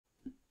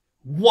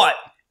What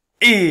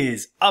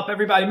is up,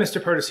 everybody?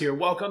 Mr. Purtis here.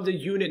 Welcome to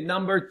unit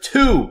number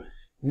 2,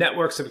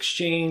 Networks of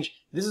Exchange.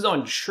 This is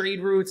on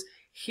trade routes.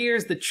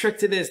 Here's the trick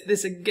to this.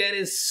 This again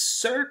is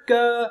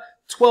circa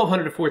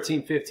 1200 to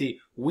 1450.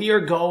 We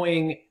are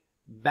going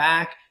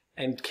back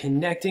and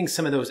connecting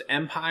some of those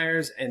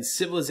empires and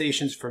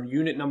civilizations from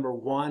unit number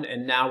 1,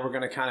 and now we're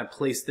going to kind of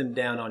place them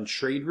down on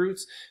trade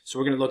routes. So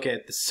we're going to look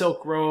at the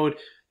Silk Road,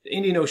 the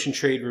Indian Ocean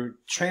trade route,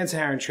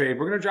 Trans-Saharan trade.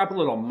 We're going to drop a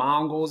little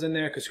Mongols in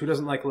there because who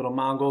doesn't like little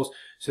Mongols?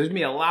 So there's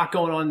going to be a lot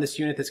going on in this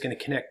unit that's going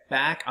to connect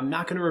back. I'm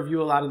not going to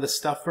review a lot of the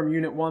stuff from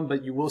unit 1,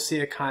 but you will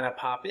see it kind of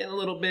pop in a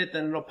little bit,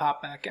 then it'll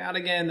pop back out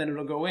again, then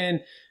it'll go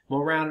in.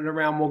 We'll round and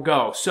around we'll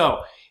go.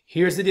 So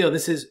here's the deal.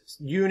 This is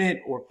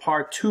unit or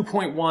part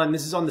 2.1.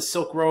 This is on the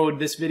Silk Road,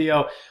 this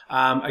video.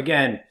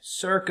 Again,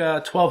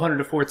 circa 1200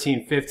 to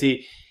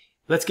 1450.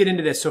 Let's get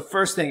into this. So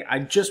first thing, I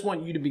just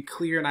want you to be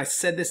clear, and I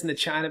said this in the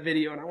China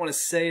video, and I want to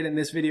say it in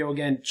this video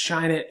again,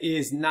 China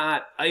is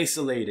not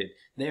isolated.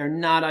 They are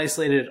not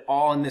isolated at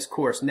all in this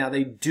course. Now,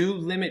 they do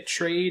limit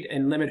trade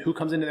and limit who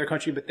comes into their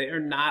country, but they are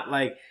not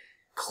like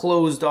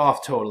closed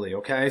off totally,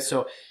 okay?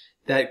 So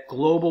that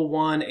Global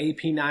 1,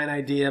 AP9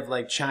 idea of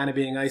like China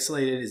being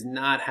isolated is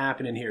not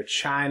happening here.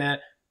 China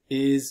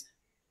is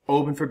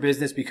open for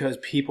business because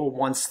people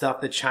want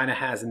stuff that China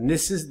has, and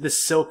this is the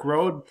Silk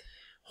Road.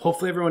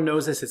 Hopefully everyone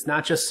knows this. It's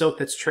not just silk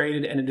that's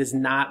traded, and it is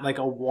not like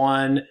a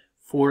 1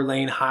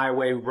 4-lane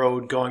highway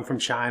road going from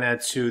China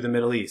to the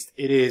Middle East.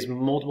 It is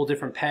multiple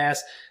different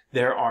paths.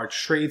 There are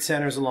trade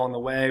centers along the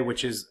way,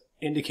 which is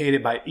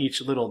indicated by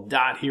each little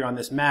dot here on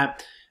this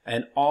map.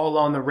 And all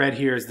along the red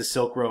here is the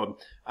Silk Road.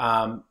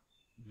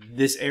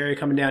 This area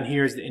coming down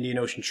here is the Indian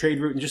Ocean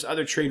trade route and just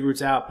other trade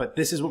routes out. But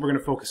this is what we're going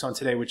to focus on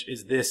today, which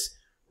is this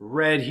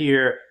red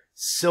here.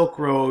 Silk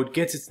Road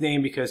gets its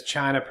name because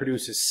China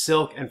produces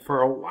silk and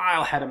for a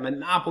while had a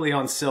monopoly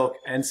on silk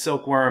and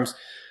silkworms.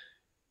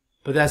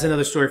 But that's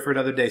another story for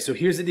another day. So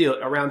here's the deal.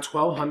 Around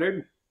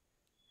 1200,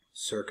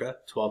 circa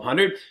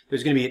 1200,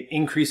 there's going to be an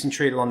increase in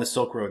trade along the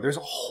Silk Road. There's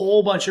a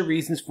whole bunch of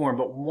reasons for them,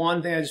 but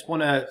one thing I just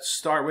want to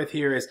start with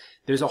here is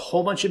there's a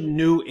whole bunch of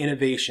new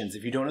innovations.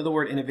 If you don't know the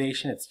word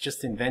innovation, it's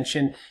just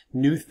invention.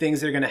 New things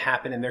that are going to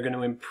happen, and they're going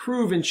to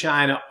improve in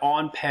China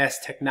on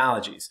past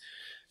technologies.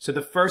 So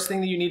the first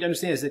thing that you need to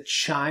understand is that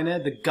China,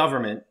 the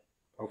government,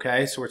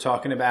 okay, so we're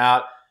talking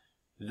about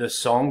the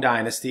Song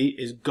dynasty,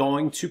 is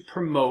going to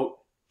promote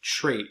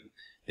trade.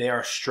 They are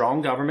a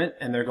strong government,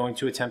 and they're going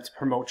to attempt to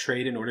promote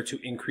trade in order to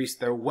increase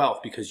their wealth,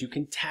 because you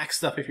can tax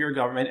stuff if you're a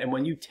government, and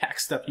when you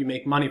tax stuff, you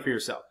make money for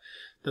yourself.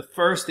 The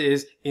first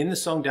is, in the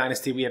Song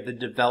dynasty, we have the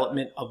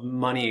development of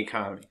money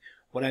economy.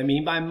 What I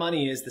mean by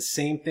money is the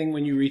same thing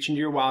when you reach into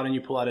your wallet and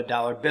you pull out a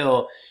dollar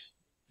bill.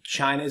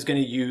 China is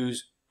going to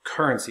use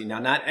currency. Now,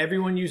 not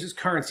everyone uses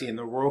currency. In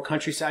the rural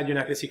countryside, you're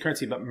not going to see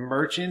currency, but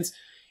merchants,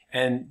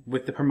 and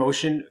with the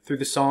promotion through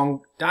the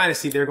Song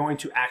dynasty, they're going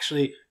to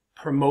actually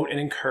promote and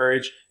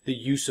encourage the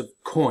use of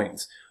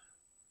coins.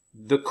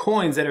 The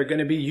coins that are going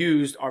to be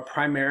used are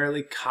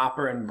primarily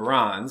copper and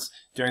bronze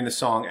during the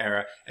Song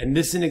era, and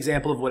this is an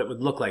example of what it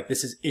would look like.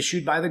 This is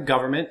issued by the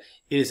government.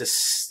 It is a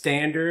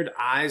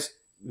standardized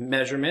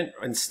measurement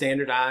and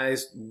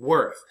standardized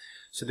worth.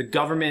 So the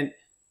government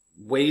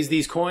weighs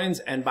these coins,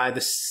 and by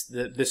the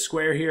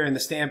square here and the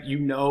stamp, you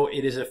know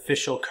it is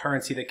official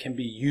currency that can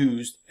be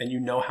used, and you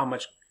know how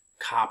much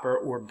copper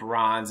or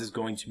bronze is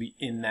going to be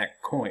in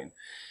that coin.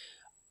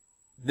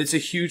 That's a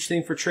huge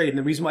thing for trade, and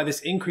the reason why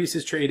this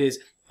increases trade is,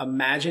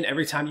 imagine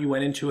every time you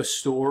went into a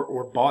store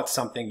or bought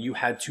something, you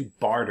had to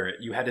barter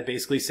it. You had to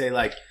basically say,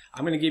 like,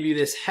 I'm going to give you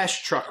this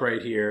Hesh truck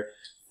right here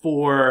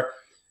for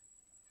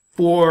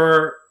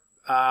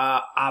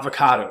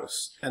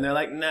avocados. And they're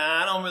like,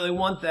 nah, I don't really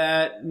want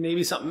that.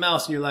 Maybe something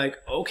else. And you're like,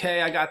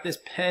 okay, I got this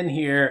pen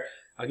here.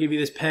 I'll give you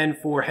this pen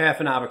for half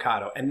an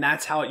avocado. And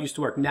that's how it used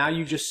to work. Now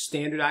you just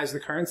standardize the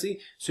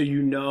currency. So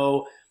you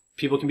know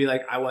people can be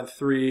like, I want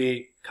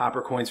 3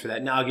 copper coins for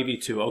that. Now I'll give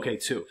you 2. Okay,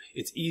 2.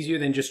 It's easier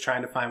than just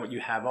trying to find what you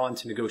have on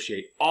to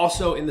negotiate.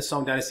 Also in the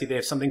Song dynasty, they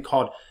have something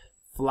called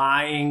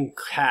flying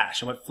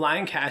cash. And what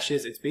flying cash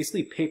is, it's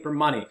basically paper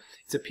money.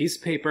 It's a piece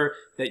of paper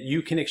that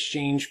you can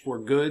exchange for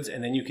goods,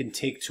 and then you can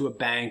take to a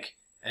bank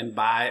and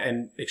buy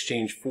and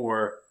exchange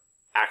for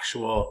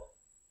actual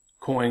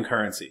coin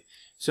currency.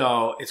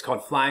 So it's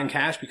called flying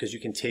cash because you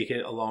can take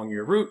it along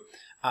your route.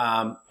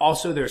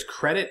 Also, there's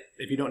credit.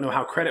 If you don't know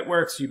how credit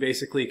works, you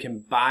basically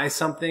can buy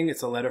something.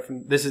 It's a letter from,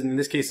 in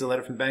this case, a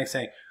letter from the bank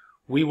saying,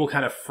 we will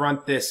kind of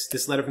front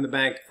this letter from the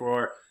bank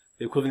for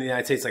the equivalent in the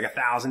United States, like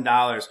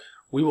 $1,000.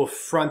 We will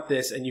front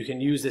this, and you can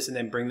use this and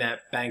then bring that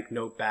bank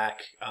note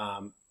back,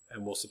 and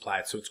we'll supply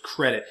it. So it's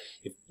credit.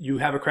 If you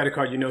have a credit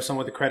card, you know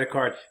someone with a credit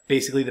card,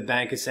 basically the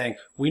bank is saying,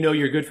 we know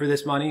you're good for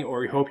this money, or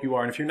we hope you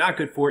are. And if you're not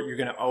good for it, you're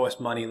going to owe us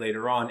money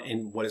later on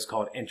in what is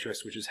called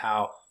interest, which is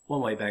how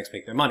one-way banks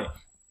make their money.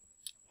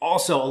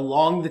 Also,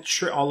 along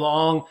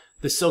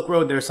the Silk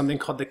Road, there's something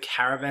called the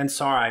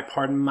caravanserai.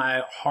 Pardon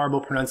my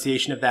horrible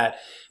pronunciation of that.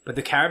 But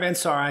the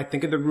caravanserai,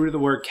 think of the root of the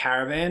word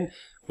caravan,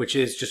 which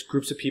is just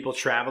groups of people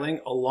traveling.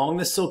 Along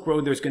the Silk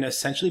Road, there's going to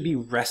essentially be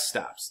rest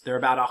stops. There are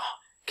about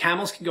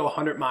Camels can go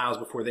 100 miles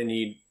before they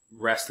need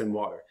rest and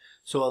water.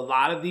 So a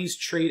lot of these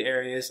trade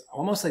areas,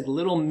 almost like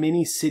little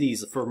mini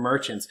cities for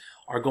merchants,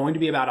 are going to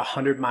be about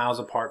 100 miles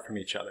apart from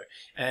each other.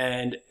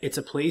 And it's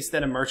a place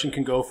that a merchant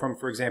can go from,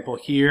 for example,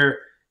 here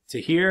to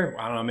here.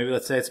 I don't know, maybe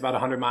let's say it's about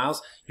 100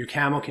 miles. Your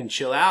camel can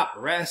chill out,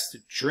 rest,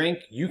 drink.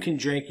 You can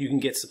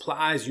get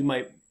supplies. You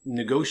might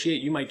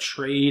negotiate. You might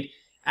trade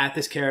at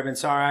this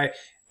caravanserai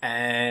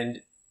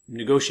and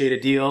negotiate a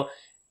deal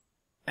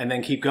and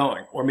then keep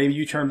going. Or maybe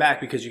you turn back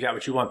because you got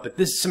what you want. But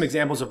this is some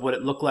examples of what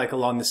it looked like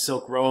along the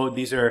Silk Road.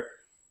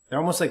 They're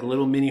almost like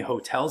little mini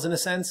hotels in a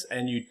sense,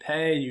 and you'd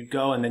pay, you'd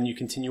go, and then you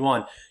continue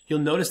on. You'll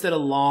notice that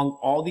along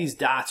all these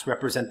dots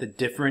represent the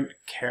different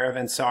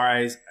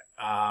caravansarais,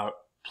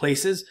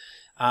 places.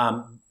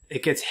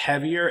 It gets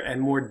heavier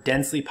and more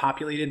densely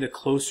populated the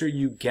closer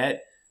you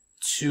get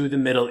to the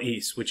Middle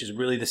East, which is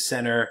really the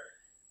center,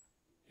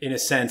 in a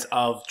sense,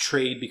 of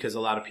trade, because a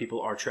lot of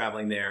people are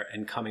traveling there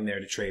and coming there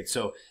to trade.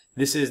 So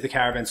this is the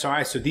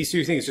caravanserai. So these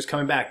three things, just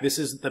coming back, this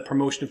is the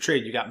promotion of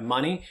trade. You got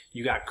money,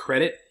 you got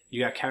credit,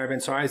 you got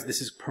caravansarais.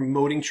 This is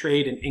promoting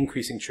trade and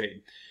increasing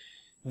trade.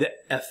 The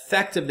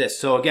effect of this,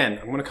 so again,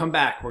 I'm going to come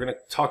back. We're going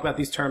to talk about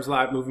these terms a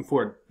lot moving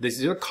forward.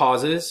 These are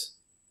causes,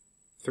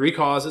 3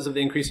 causes of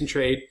the increase in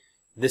trade.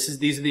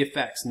 These are the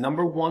effects.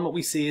 Number one, what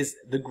we see is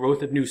the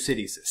growth of new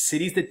cities.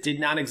 Cities that did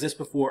not exist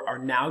before are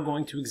now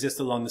going to exist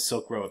along the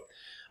Silk Road.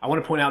 I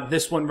want to point out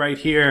this one right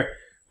here,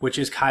 which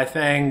is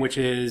Kaifeng, which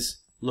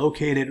is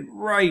located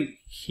right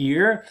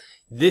here.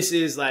 This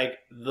is like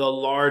the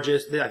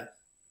largest,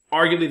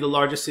 arguably the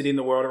largest city in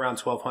the world, around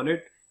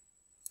 1,200.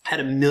 Had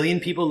 1 million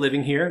people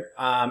living here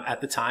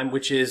at the time,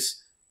 which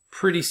is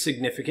pretty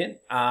significant.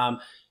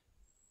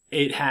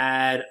 It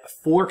had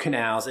 4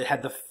 canals. It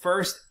had the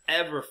first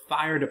ever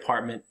fire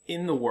department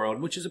in the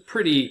world, which is a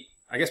pretty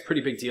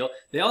big deal.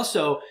 They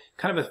also,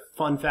 kind of a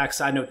fun fact,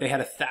 side note, they had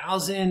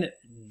 1,000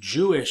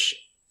 Jewish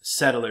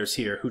settlers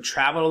here who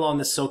traveled along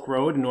the Silk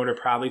Road in order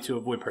probably to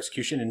avoid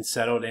persecution and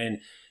settled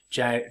in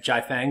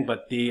Kaifeng.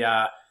 But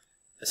the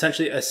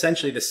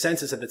essentially the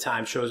census at the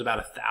time shows about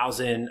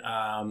 1,000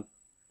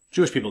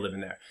 Jewish people living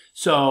there.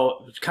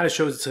 So it kind of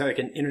shows it's like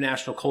an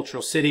international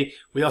cultural city.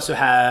 We also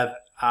have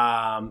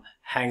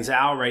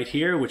Hangzhou right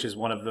here, which is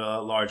one of the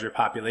larger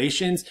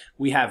populations.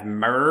 We have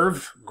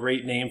Merv,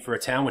 great name for a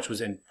town, which was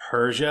in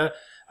Persia.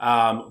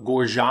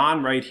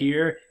 Gorjan right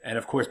here, and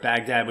of course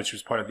Baghdad, which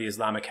was part of the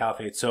Islamic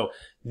Caliphate. So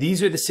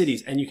these are the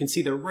cities, and you can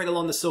see they're right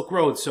along the Silk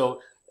Road. So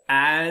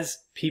as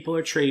people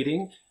are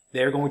trading,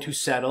 they're going to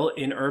settle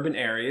in urban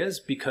areas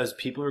because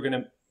people are going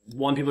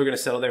to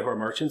settle there who are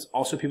merchants.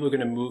 Also, people are going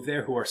to move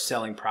there who are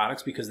selling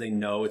products because they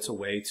know it's a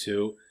way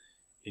to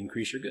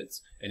increase your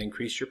goods and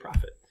increase your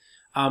profit.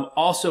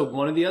 Also,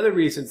 one of the other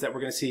reasons that we're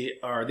going to see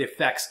are the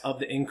effects of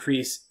the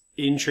increase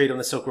in trade on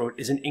the Silk Road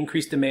is an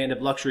increased demand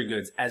of luxury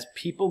goods. As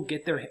people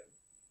get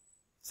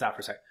stop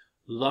for a second.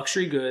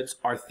 Luxury goods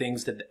are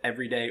things that the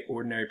everyday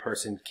ordinary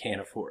person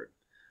can't afford.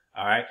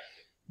 All right.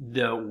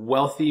 The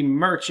wealthy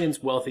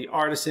merchants, wealthy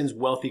artisans,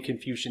 wealthy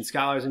Confucian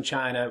scholars in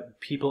China,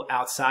 people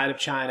outside of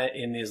China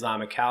in the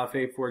Islamic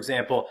Caliphate, for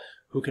example,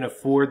 who can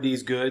afford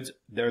these goods,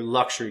 they're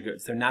luxury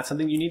goods. They're not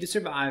something you need to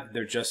survive.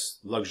 They're just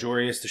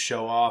luxurious to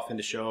show off and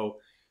to show,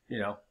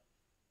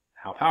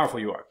 how powerful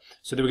you are.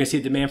 So then we're going to see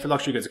a demand for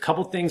luxury goods. A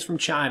couple things from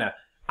China.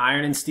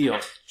 Iron and steel.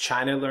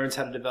 China learns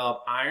how to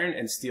develop iron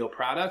and steel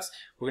products.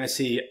 We're going to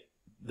see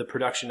the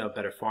production of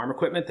better farm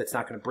equipment that's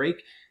not going to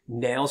break.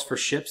 Nails for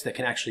ships that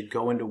can actually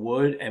go into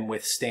wood and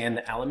withstand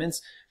the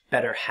elements.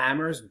 Better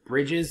hammers,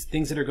 bridges,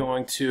 things that are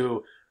going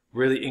to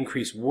really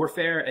increase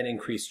warfare and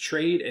increase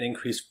trade and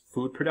increase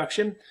food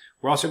production.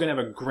 We're also going to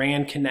have a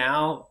Grand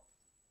Canal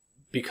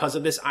because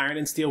of this iron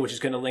and steel, which is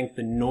going to link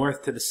the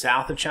north to the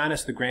south of China.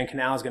 So the Grand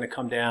Canal is going to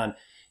come down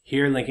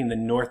here, linking the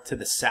north to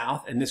the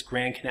south. And this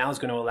Grand Canal is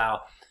going to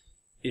allow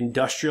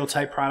industrial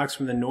type products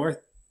from the north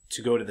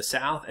to go to the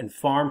south and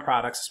farm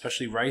products,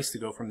 especially rice, to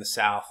go from the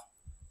south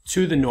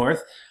to the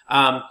north.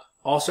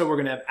 Also, we're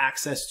going to have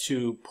access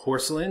to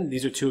porcelain.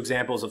 These are 2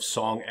 examples of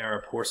Song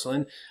era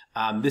porcelain.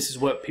 This is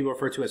what people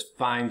refer to as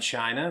fine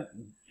china.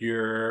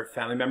 Your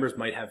family members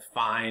might have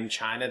fine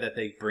china that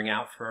they bring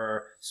out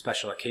for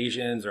special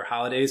occasions or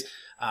holidays.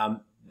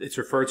 It's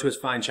referred to as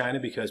fine china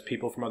because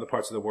people from other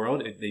parts of the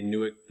world, they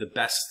knew it. The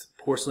best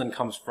porcelain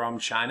comes from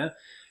China.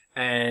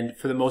 And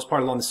for the most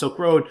part along the Silk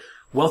Road,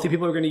 wealthy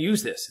people are going to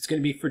use this. It's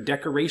going to be for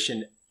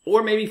decoration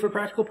or maybe for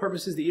practical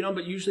purposes that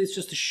but usually it's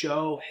just to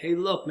show, hey,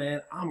 look,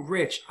 man, I'm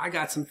rich. I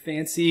got some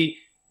fancy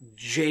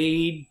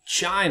jade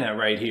china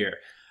right here.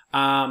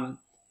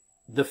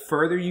 The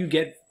further you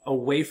get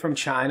away from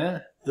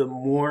China, the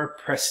more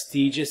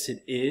prestigious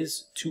it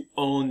is to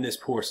own this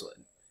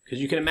porcelain.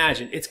 Because you can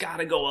imagine, it's got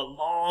to go a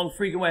long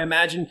freaking way.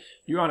 Imagine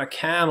you're on a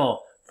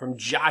camel from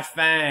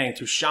Kaifeng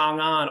to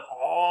Chang'an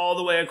all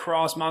the way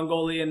across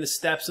Mongolia and the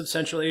steppes of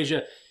Central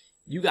Asia.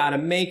 You got to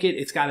make it.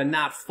 It's got to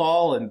not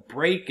fall and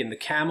break. And the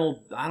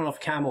camel, I don't know if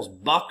camels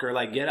buck or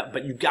get up,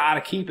 but you got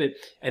to keep it.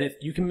 And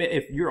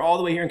if you're all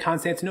the way here in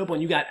Constantinople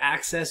and you got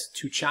access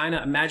to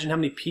China, imagine how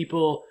many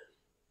people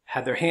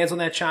had their hands on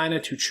that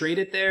china to trade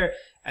it there.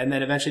 And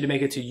then eventually to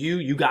make it to you,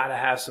 you got to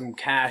have some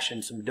cash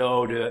and some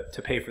dough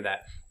to pay for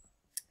that.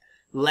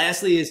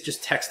 Lastly is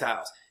just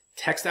textiles.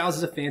 Textiles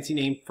is a fancy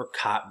name for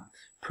cotton.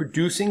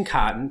 Producing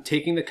cotton,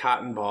 taking the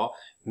cotton ball,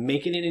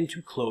 making it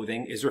into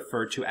clothing is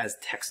referred to as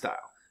textile.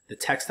 The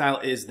textile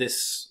is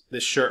this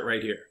shirt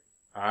right here.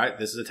 All right,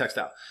 this is a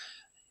textile.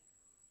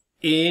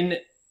 In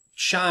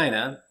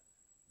China,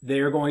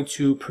 they're going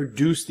to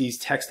produce these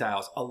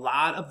textiles. A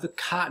lot of the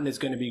cotton is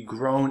going to be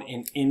grown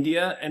in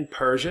India and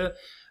Persia.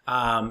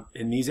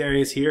 In these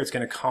areas here, it's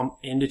going to come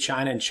into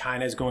China, and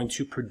China is going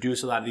to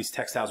produce a lot of these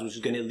textiles, which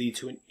is going to lead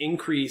to an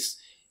increase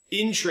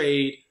in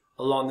trade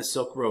along the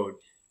Silk Road.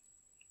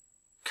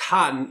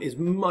 Cotton is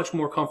much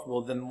more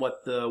comfortable than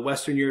what the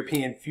Western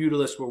European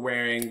feudalists were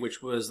wearing,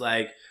 which was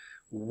like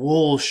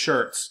wool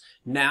shirts.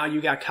 Now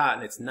you got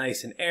cotton. It's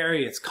nice and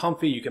airy. It's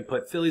comfy. You can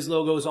put Phillies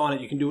logos on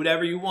it. You can do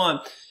whatever you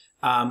want.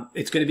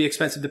 It's going to be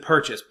expensive to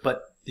purchase,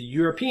 but the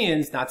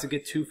Europeans, not to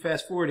get too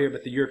fast forward here,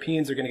 but the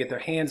Europeans are going to get their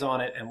hands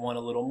on it and want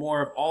a little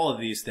more of all of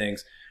these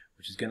things,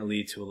 which is going to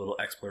lead to a little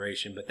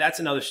exploration. But that's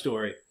another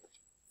story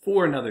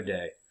for another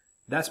day.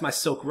 That's my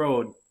Silk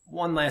Road.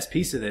 One last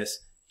piece of this.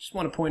 Just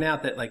want to point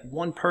out that like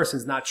one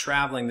person's not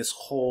traveling this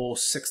whole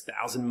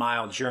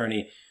 6,000-mile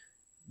journey.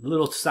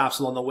 Little stops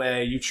along the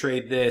way. You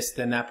trade this,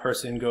 then that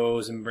person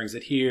goes and brings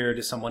it here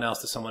to someone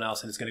else,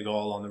 and it's going to go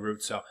all along the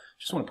route. So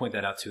just want to point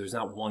that out too. There's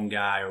not one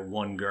guy or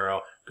one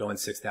girl going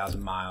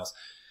 6,000 miles.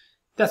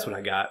 That's what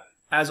I got.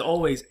 As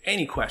always,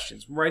 any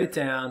questions, write it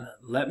down.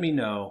 Let me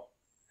know.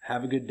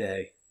 Have a good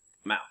day.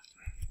 I'm out.